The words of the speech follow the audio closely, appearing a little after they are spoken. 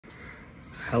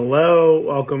Hello,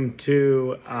 welcome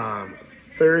to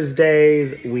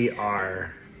Thursdays. We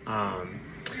are kind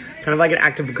of like an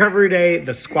active recovery day.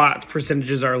 The squats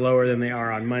percentages are lower than they are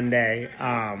on Monday,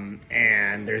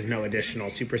 and there's no additional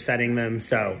supersetting them,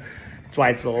 so that's why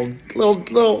it's a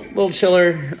little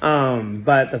chiller.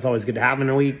 But that's always good to have in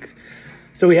a week.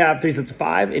 So we have 3 sets of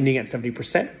 5, ending at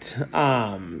 70%.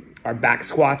 Our back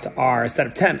squats are a set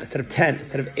of 10, a set of 10, a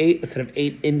set of 8, a set of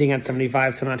 8, ending at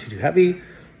 75, so not too heavy.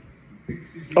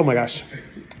 Oh my gosh.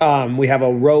 We have a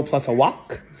row plus a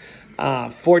walk,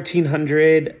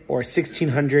 1,400 or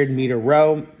 1,600 meter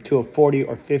row to a 40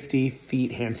 or 50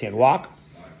 feet handstand walk.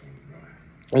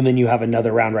 And then you have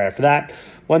another round right after that,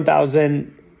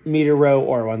 1,000 meter row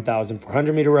or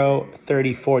 1,400 meter row,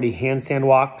 30, 40 handstand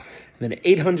walk, and then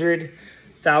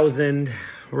 800,000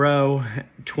 row,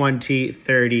 20,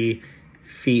 30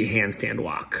 feet handstand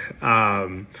walk.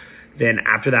 Then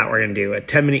after that, we're going to do a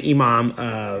 10-minute EMOM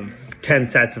of 10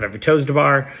 sets of every toes to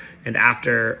bar. And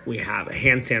after, we have a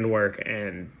handstand work.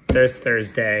 And this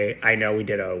Thursday, I know we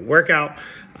did a workout,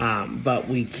 but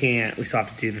we still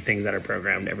have to do the things that are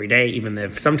programmed every day, even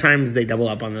if sometimes they double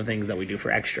up on the things that we do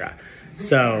for extra.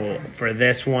 So for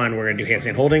this one, we're going to do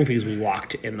handstand holding because we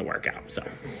walked in the workout. So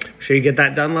make sure you get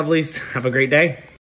that done, lovelies. Have a great day.